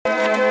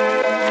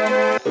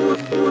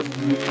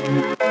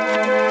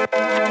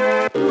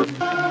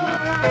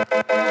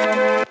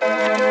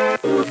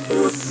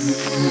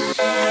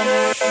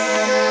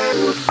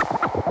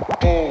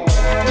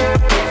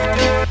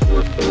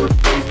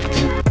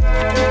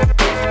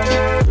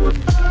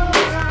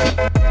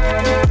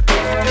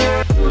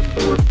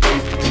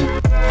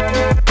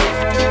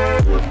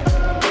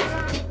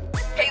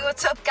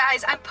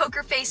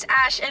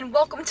PokerfaceAsh and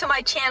welcome to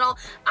my channel.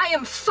 I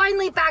am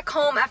finally back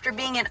home after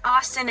being in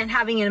Austin and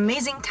having an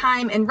amazing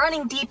time and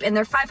running deep in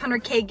their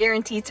 500k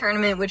guarantee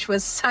tournament, which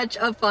was such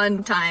a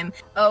fun time.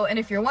 Oh, and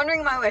if you're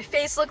wondering why my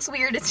face looks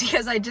weird, it's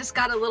because I just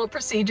got a little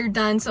procedure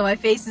done, so my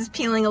face is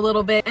peeling a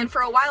little bit, and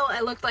for a while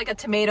I looked like a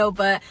tomato,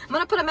 but I'm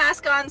gonna put a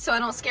mask on so I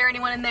don't scare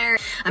anyone in there.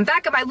 I'm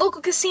back at my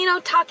local casino,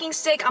 Talking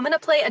Stick. I'm gonna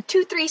play a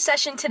 2-3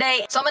 session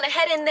today, so I'm gonna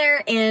head in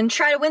there and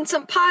try to win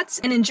some pots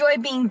and enjoy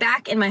being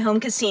back in my home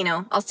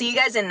casino. I'll see you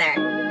guys in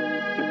there.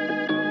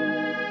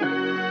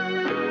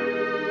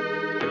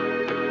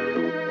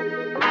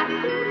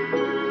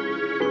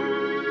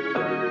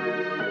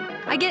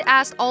 I get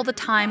asked all the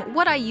time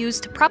what I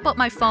use to prop up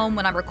my phone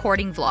when I'm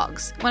recording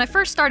vlogs. When I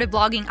first started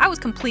vlogging, I was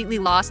completely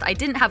lost. I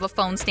didn't have a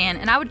phone stand,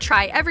 and I would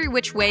try every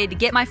which way to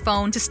get my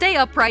phone to stay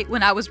upright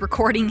when I was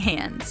recording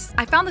hands.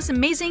 I found this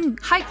amazing,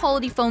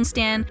 high-quality phone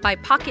stand by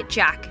Pocket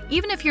Jack.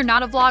 Even if you're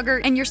not a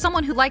vlogger and you're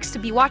someone who likes to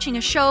be watching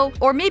a show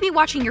or maybe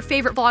watching your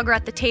favorite vlogger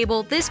at the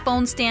table, this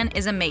phone stand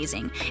is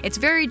amazing. It's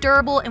very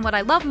durable, and what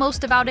I love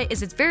most about it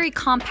is it's very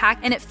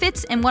compact and it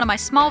fits in one of my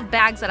small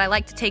bags that I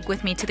like to take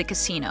with me to the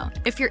casino.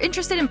 If you're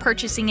interested in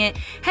purchasing it,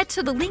 head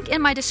to the link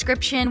in my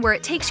description where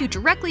it takes you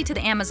directly to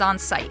the Amazon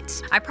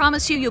site. I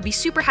promise you'll be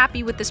super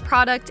happy with this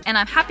product, and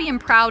I'm happy and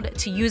proud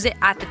to use it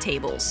at the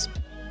tables.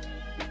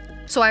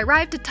 So I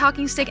arrived at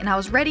Talking Stick and I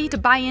was ready to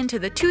buy into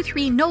the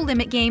 2-3 no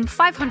limit game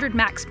 500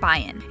 max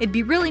buy-in. It'd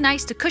be really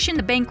nice to cushion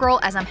the bankroll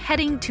as I'm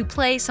heading to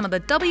play some of the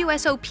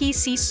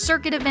WSOPC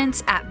circuit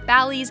events at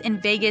Bally's in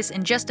Vegas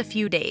in just a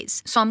few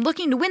days. So I'm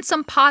looking to win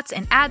some pots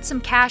and add some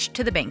cash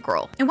to the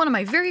bankroll. In one of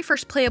my very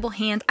first playable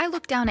hands, I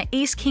look down at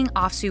Ace King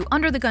offsuit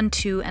under the gun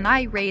 2 and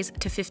I raise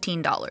to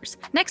 $15.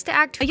 Next to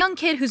act, a young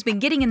kid who's been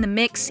getting in the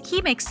mix,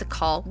 he makes the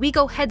call. We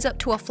go heads up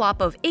to a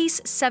flop of Ace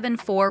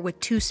 7-4 with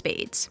 2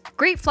 spades.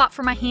 Great flop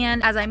for my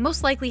hand, as I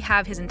most likely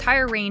have his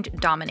entire range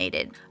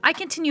dominated. I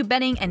continue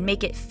betting and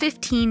make it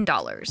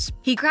 $15.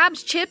 He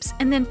grabs chips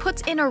and then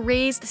puts in a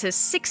raise to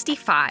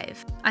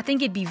 65. I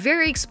think it'd be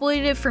very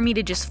exploitative for me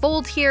to just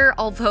fold here,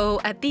 although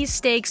at these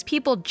stakes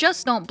people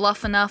just don't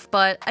bluff enough,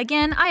 but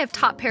again, I have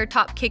top pair,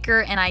 top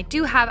kicker, and I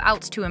do have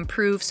outs to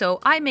improve, so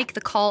I make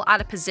the call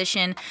out of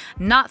position,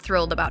 not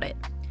thrilled about it.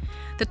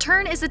 The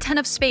turn is the 10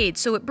 of spades,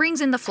 so it brings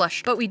in the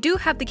flush, but we do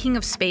have the king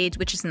of spades,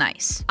 which is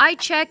nice. I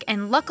check,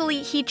 and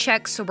luckily he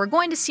checks, so we're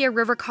going to see a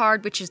river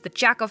card, which is the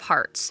jack of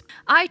hearts.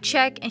 I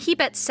check, and he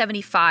bets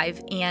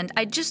 75, and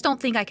I just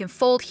don't think I can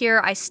fold here.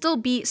 I still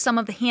beat some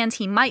of the hands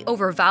he might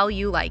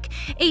overvalue, like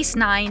ace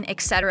 9,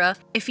 etc.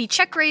 If he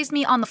check raised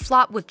me on the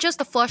flop with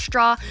just a flush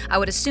draw, I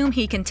would assume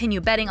he'd continue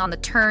betting on the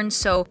turn,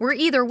 so we're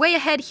either way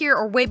ahead here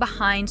or way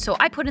behind, so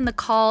I put in the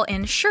call,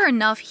 and sure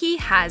enough, he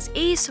has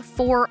ace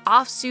 4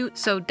 offsuit,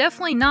 so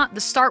definitely not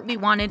the start we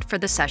wanted for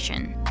the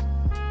session.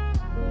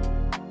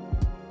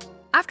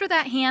 After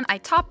that hand, I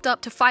topped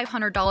up to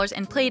 $500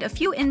 and played a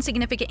few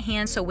insignificant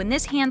hands, so when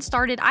this hand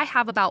started, I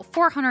have about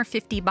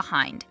 450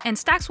 behind, and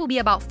stacks will be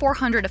about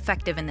 400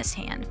 effective in this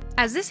hand.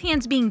 As this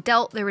hand's being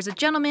dealt, there was a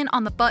gentleman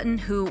on the button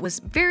who was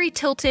very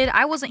tilted.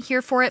 I wasn't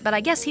here for it, but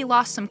I guess he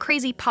lost some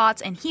crazy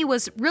pots and he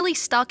was really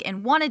stuck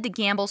and wanted to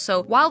gamble,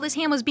 so while this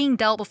hand was being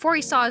dealt, before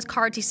he saw his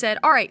cards, he said,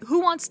 "Alright, who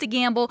wants to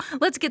gamble?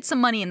 Let's get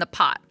some money in the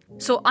pot."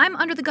 So I'm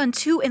under the gun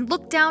 2 and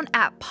look down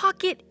at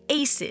pocket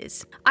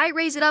aces. I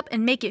raise it up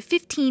and make it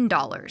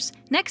 $15.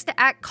 Next to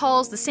act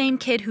calls the same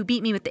kid who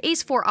beat me with the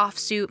ace 4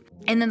 offsuit,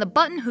 and then the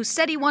button who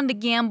said he wanted to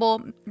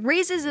gamble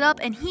raises it up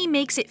and he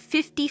makes it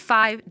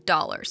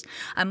 $55.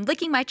 I'm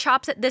licking my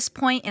chops at this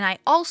point, and I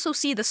also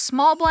see the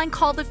small blind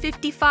call the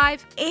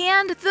 55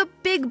 and the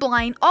big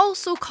blind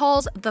also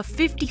calls the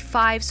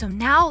 55, so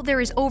now there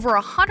is over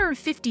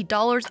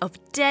 $150 of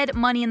dead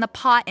money in the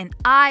pot and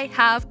I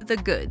have the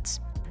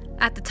goods.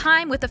 At the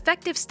time, with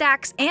effective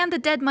stacks and the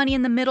dead money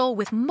in the middle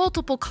with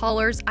multiple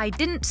callers, I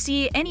didn't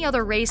see any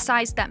other raise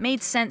size that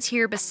made sense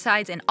here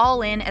besides an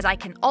all-in, as I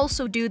can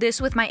also do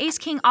this with my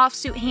ace-king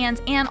offsuit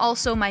hands and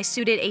also my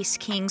suited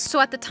ace-kings. So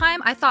at the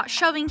time, I thought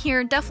shoving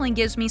here definitely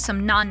gives me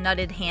some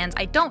non-nutted hands.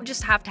 I don't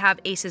just have to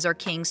have aces or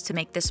kings to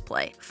make this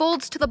play.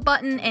 Folds to the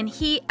button and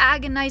he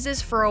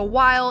agonizes for a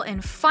while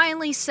and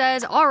finally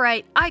says,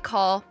 "Alright, I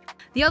call."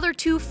 The other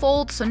 2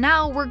 fold, so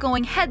now we're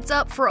going heads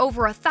up for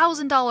over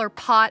 $1,000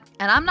 pot,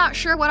 and I'm not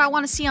sure what I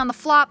want to see on the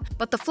flop,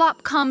 but the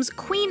flop comes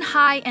queen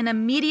high, and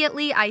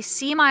immediately I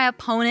see my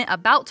opponent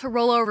about to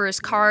roll over his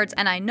cards,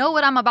 and I know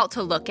what I'm about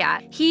to look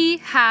at. He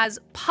has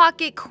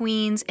pocket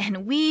queens,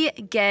 and we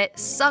get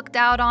sucked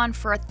out on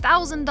for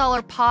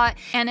 $1,000 pot,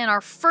 and in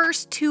our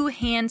first 2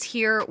 hands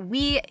here,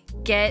 we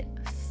get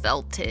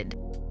felted.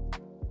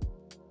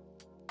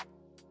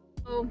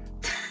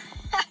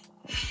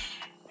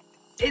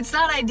 It's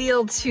not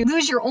ideal to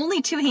lose your only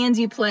 2 hands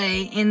you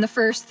play in the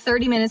first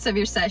 30 minutes of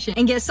your session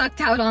and get sucked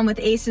out on with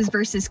aces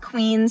versus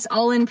queens,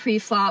 all in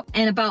pre-flop,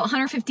 and about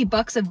 150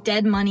 bucks of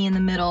dead money in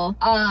the middle.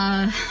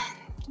 I'm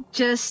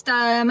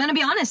gonna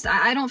be honest,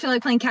 I don't feel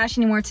like playing cash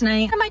anymore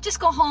tonight. I might just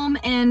go home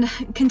and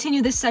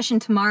continue this session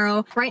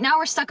tomorrow. Right now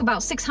we're stuck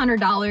about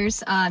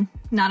 $600.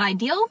 not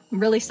ideal,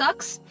 really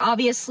sucks.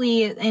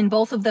 Obviously, in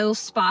both of those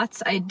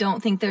spots, I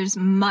don't think there's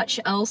much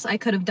else I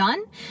could have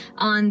done.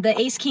 On the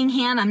ace king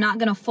hand, I'm not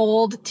gonna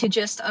fold to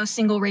just a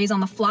single raise on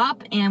the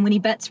flop, and when he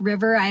bets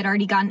river, I had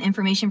already gotten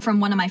information from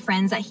one of my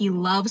friends that he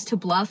loves to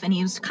bluff, and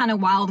he was kind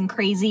of wild and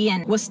crazy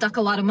and was stuck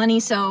a lot of money,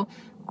 so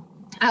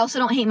I also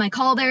don't hate my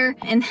call there.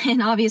 And then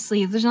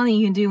obviously there's nothing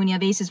you can do when you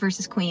have aces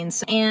versus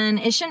queens, and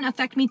it shouldn't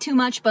affect me too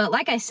much, but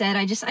like I said,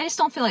 I just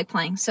don't feel like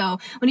playing. So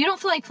when you don't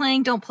feel like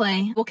playing, don't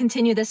play. We'll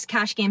continue this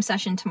cash game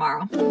session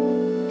tomorrow.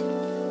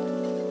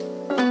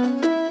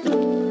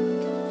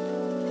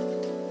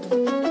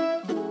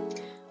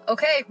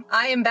 Okay,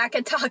 I am back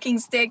at Talking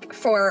Stick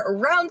for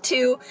round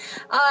 2.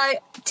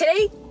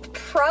 Today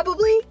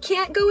probably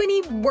can't go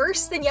any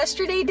worse than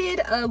yesterday did,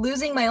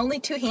 losing my only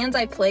 2 hands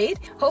I played.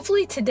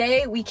 Hopefully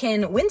today we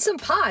can win some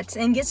pots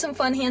and get some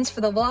fun hands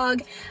for the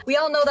vlog. We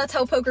all know that's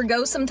how poker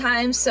goes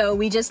sometimes, so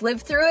we just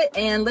live through it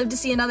and live to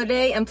see another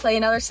day and play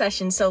another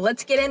session. So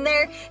let's get in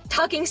there.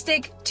 Talking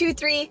Stick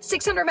 2-3,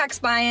 600 max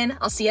buy-in.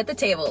 I'll see you at the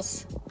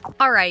tables.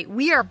 Alright,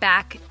 we are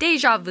back,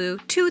 Deja Vu,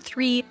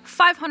 2-3,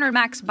 500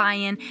 max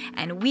buy-in,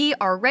 and we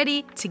are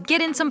ready to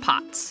get in some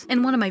pots.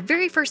 In one of my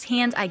very first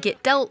hands I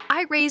get dealt,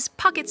 I raise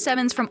pocket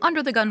 7s from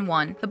under the gun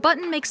 1. The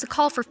button makes the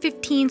call for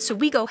 15, so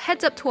we go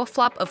heads up to a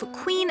flop of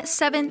queen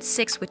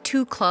 7-6 with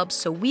 2 clubs,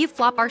 so we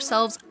flop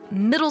ourselves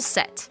middle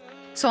set.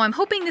 So I'm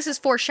hoping this is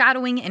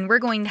foreshadowing and we're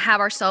going to have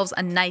ourselves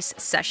a nice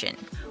session.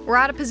 We're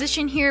out of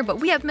position here, but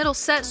we have middle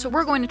set, so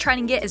we're going to try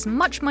and get as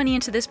much money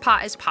into this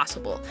pot as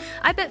possible.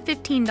 I bet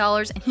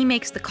 $15 and he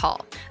makes the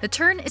call. The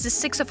turn is a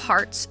 6 of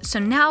hearts, so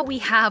now we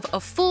have a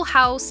full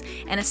house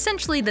and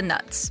essentially the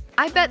nuts.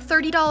 I bet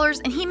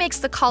 $30 and he makes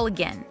the call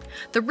again.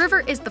 The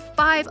river is the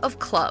 5 of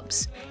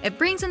clubs. It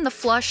brings in the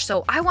flush,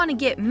 so I want to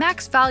get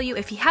max value.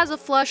 If he has a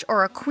flush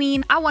or a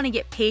queen, I want to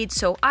get paid,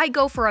 so I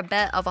go for a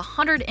bet of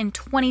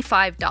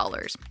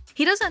 $125.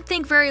 He doesn't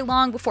think very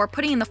long before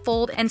putting in the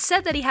fold and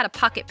said that he had a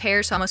pocket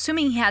pair, so I'm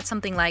assuming he had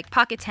something like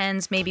pocket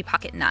 10s, maybe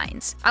pocket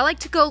 9s. I like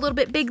to go a little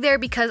bit big there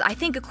because I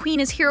think a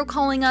queen is hero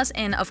calling us,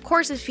 and of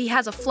course if he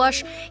has a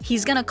flush,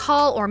 he's gonna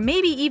call or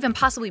maybe even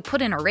possibly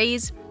put in a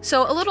raise.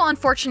 So a little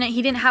unfortunate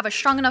he didn't have a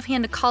strong enough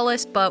hand to call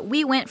us, but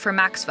we went for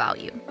max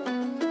value.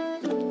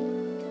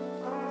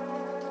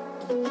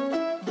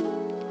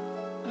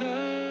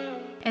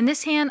 In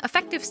this hand,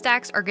 effective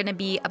stacks are going to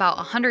be about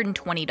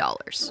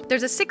 $120.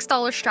 There's a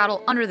 $6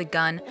 straddle under the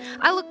gun.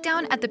 I look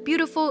down at the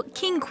beautiful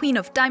king queen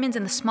of diamonds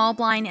in the small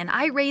blind and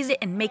I raise it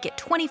and make it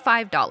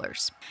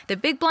 $25. The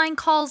big blind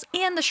calls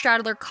and the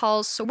straddler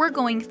calls, so we're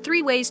going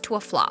 3 ways to a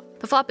flop.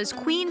 The flop is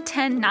queen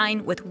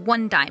 10-9 with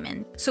 1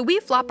 diamond. So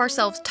we flop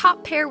ourselves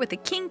top pair with a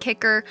king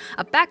kicker,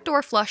 a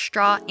backdoor flush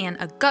draw, and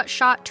a gut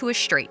shot to a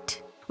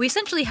straight. We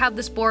essentially have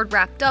this board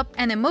wrapped up,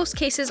 and in most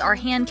cases our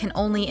hand can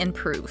only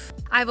improve.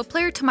 I have a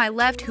player to my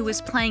left who is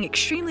playing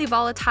extremely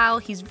volatile.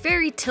 He's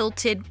very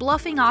tilted,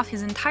 bluffing off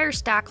his entire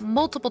stack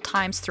multiple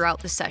times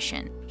throughout the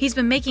session. He's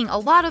been making a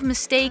lot of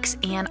mistakes,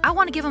 and I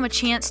want to give him a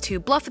chance to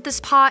bluff at this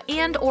pot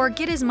and or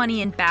get his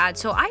money in bad,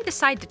 so I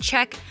decide to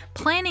check,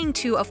 planning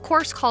to of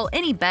course call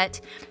any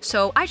bet.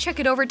 So I check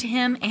it over to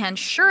him, and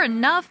sure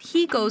enough,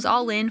 he goes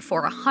all in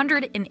for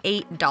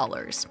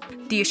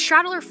 $108. The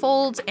straddler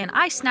folds and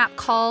I snap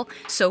call,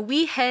 so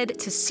we head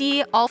to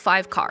see all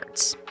 5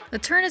 cards. The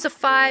turn is a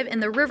 5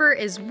 and the river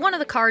is one of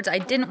the cards I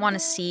didn't want to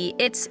see.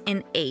 It's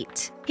an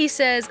 8. He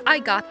says, I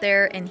got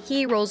there, and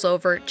he rolls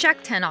over Jack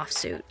 10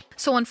 offsuit.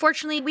 So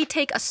unfortunately, we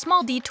take a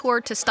small detour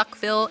to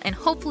Stuckville, and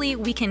hopefully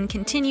we can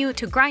continue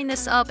to grind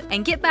this up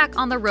and get back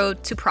on the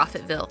road to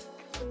Profitville.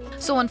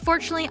 So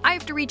unfortunately, I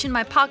have to reach in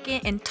my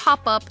pocket and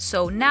top up,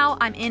 so now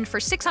I'm in for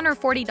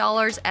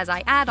 $640 as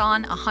I add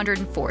on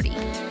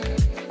 $140.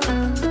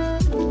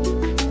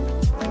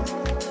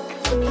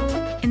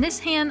 In this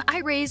hand, I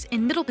raise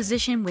in middle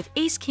position with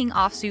ace-king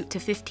offsuit to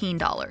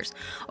 $15.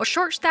 A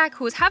short stack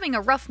who was having a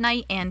rough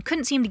night and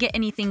couldn't seem to get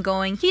anything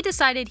going, he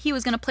decided he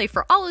was going to play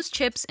for all his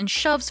chips and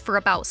shoves for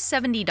about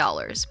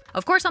 $70.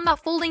 Of course, I'm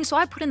not folding, so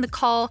I put in the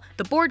call.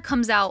 The board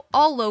comes out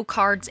all low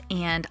cards,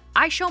 and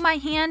I show my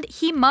hand,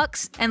 he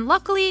mucks, and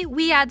luckily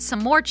we add some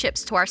more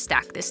chips to our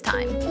stack this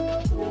time.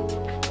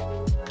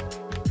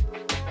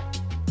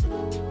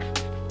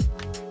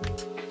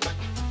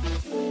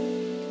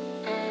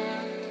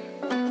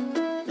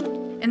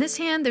 In this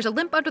hand, there's a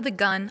limp under the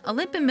gun, a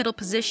limp in middle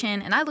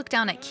position, and I look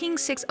down at king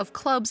 6 of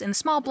clubs in the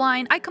small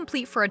blind. I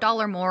complete for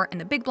 $1 more,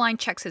 and the big blind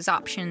checks his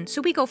option,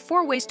 so we go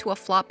 4 ways to a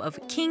flop of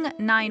king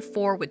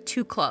 9-4 with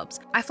 2 clubs.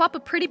 I flop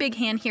a pretty big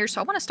hand here,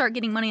 so I want to start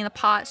getting money in the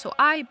pot, so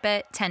I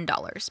bet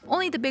 $10.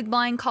 Only the big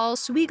blind calls,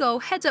 so we go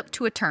heads up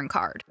to a turn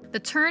card. The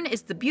turn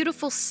is the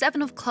beautiful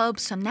 7 of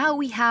clubs, so now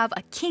we have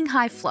a king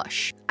high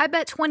flush. I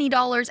bet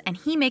 $20 and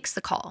he makes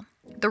the call.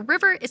 The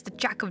river is the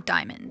jack of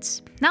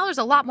diamonds. Now there's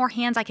a lot more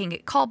hands I can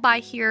get called by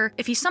here.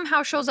 If he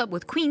somehow shows up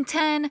with queen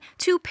 10,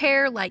 2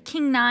 pair like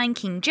king 9,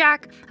 king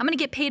jack, I'm gonna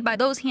get paid by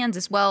those hands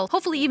as well.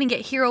 Hopefully even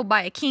get heroed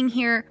by a king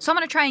here. So I'm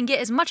gonna try and get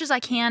as much as I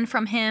can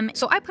from him.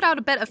 So I put out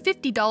a bet of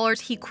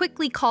 $50. He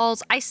quickly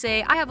calls. I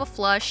say I have a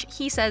flush.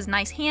 He says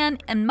nice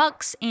hand and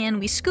mucks,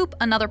 and we scoop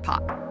another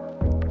pot.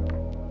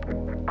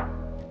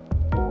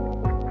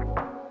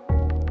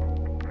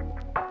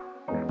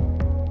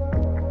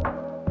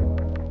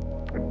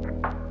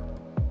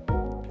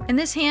 In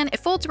this hand, it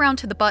folds around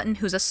to the button,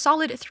 who's a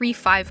solid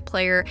 3-5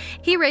 player.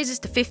 He raises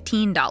to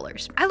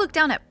 $15. I look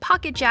down at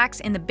pocket jacks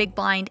in the big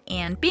blind,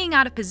 and being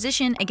out of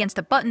position against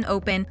a button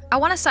open, I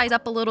want to size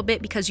up a little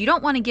bit because you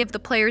don't want to give the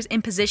players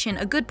in position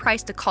a good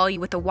price to call you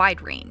with a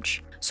wide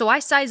range. So I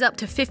size up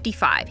to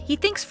 55. He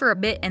thinks for a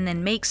bit and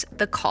then makes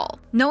the call.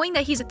 Knowing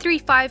that he's a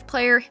 3-5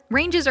 player,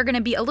 ranges are going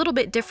to be a little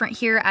bit different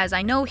here, as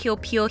I know he'll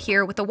peel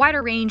here with a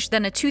wider range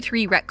than a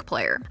 2-3 rec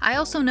player. I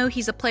also know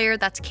he's a player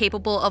that's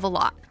capable of a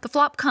lot. The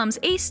flop comes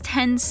ace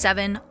 10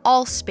 7,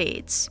 all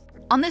spades.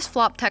 On this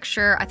flop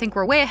texture, I think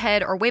we're way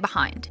ahead or way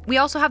behind. We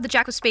also have the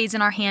jack of spades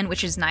in our hand,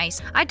 which is nice.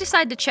 I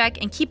decide to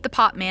check and keep the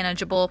pot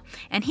manageable,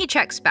 and he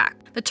checks back.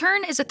 The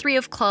turn is a 3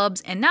 of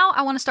clubs, and now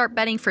I want to start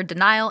betting for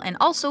denial and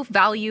also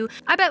value.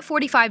 I bet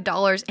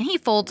 $45, and he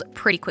folds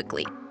pretty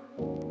quickly.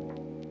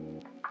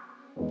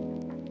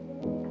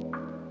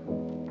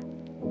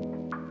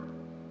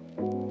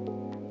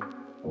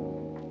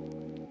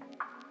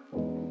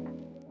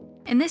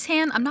 In this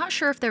hand, I'm not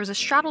sure if there was a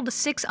straddle to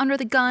 6 under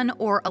the gun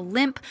or a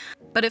limp,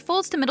 but it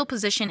folds to middle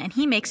position and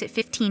he makes it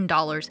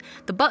 $15.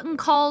 The button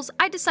calls,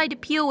 I decide to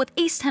peel with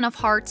ace 10 of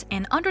hearts,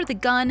 and under the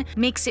gun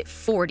makes it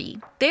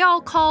 $40. They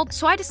all called,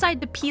 so I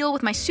decide to peel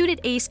with my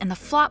suited ace, and the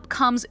flop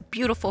comes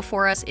beautiful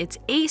for us. It's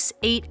ace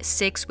 8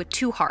 6 with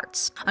 2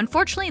 hearts.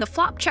 Unfortunately, the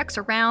flop checks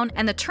around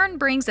and the turn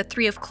brings the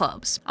 3 of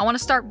clubs. I want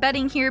to start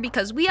betting here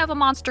because we have a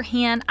monster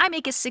hand. I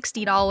make it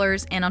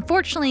 $60, and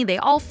unfortunately they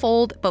all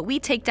fold, but we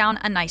take down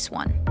a nice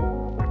one.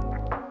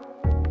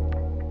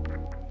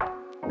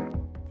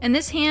 In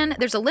this hand,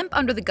 there's a limp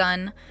under the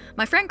gun.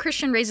 My friend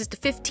Christian raises to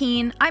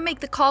 15. I make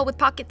the call with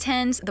pocket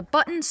 10s, the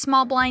button,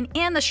 small blind,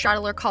 and the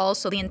straddler calls,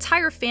 so the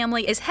entire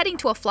family is heading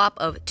to a flop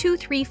of 2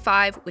 3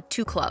 5 with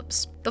 2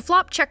 clubs. The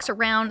flop checks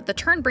around, the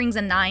turn brings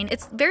a 9.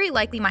 It's very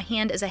likely my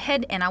hand is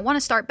ahead and I want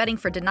to start betting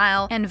for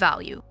denial and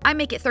value. I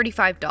make it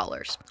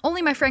 $35.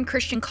 Only my friend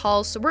Christian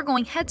calls, so we're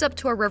going heads up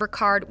to a river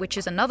card, which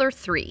is another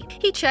 3.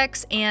 He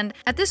checks, and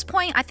at this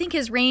point, I think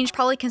his range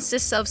probably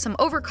consists of some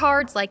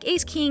overcards like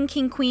ace king,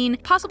 king queen,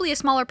 possibly a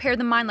smaller pair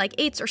than mine like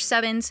 8s or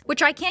 7s,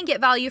 which I can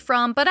get value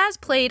from, but as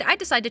played, I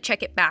decide to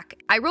check it back.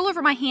 I roll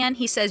over my hand,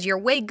 he says you're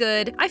way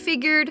good. I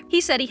figured, he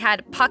said he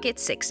had pocket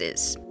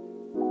 6s.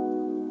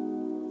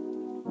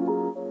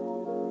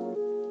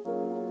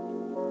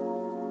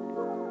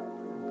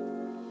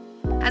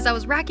 As I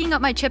was racking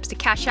up my chips to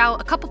cash out,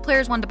 a couple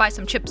players wanted to buy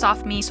some chips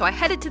off me, so I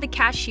headed to the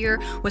cashier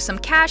with some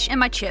cash and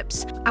my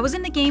chips. I was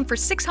in the game for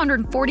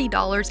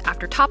 $640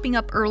 after topping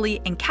up early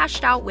and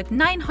cashed out with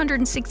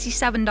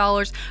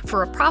 $967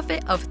 for a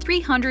profit of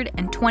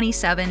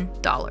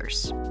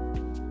 $327.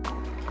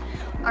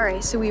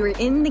 Alright, so we were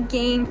in the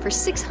game for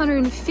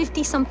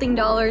 $650 something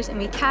and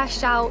we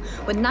cashed out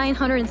with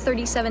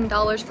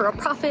 $937 for a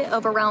profit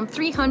of around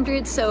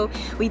 $300, so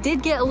we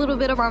did get a little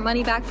bit of our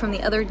money back from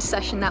the other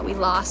session that we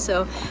lost,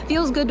 so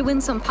feels good to win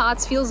some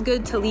pots, feels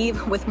good to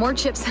leave with more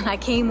chips than I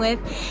came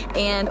with,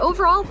 and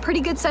overall, pretty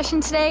good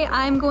session today.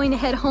 I'm going to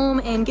head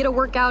home and get a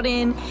workout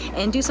in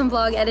and do some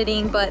vlog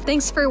editing, but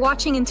thanks for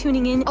watching and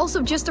tuning in.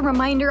 Also, just a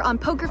reminder, on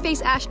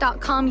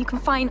PokerfaceAsh.com you can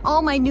find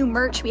all my new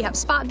merch. We have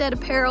Spot Dead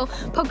apparel,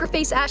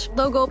 PokerfaceAsh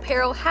logo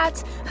apparel,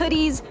 hats,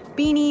 hoodies,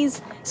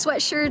 beanies,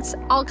 sweatshirts,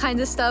 all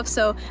kinds of stuff,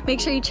 so make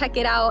sure you check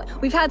it out.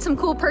 We've had some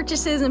cool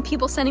purchases and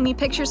people sending me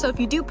pictures, so if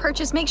you do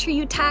purchase, make sure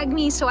you tag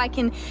me so I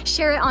can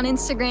share it on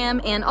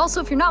Instagram. And also,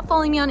 if you're not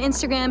following me on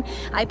Instagram,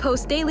 I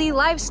post daily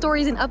live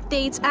stories and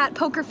updates at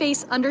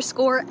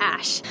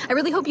Pokerface_Ash. I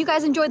really hope you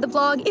guys enjoyed the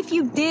vlog. If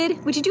you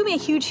did, would you do me a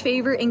huge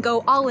favor and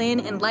go all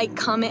in and like,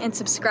 comment, and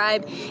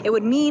subscribe? It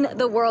would mean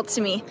the world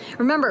to me.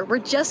 Remember, we're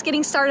just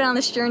getting started on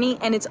this journey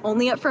and it's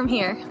only up from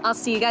here. I'll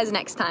see you guys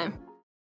next time.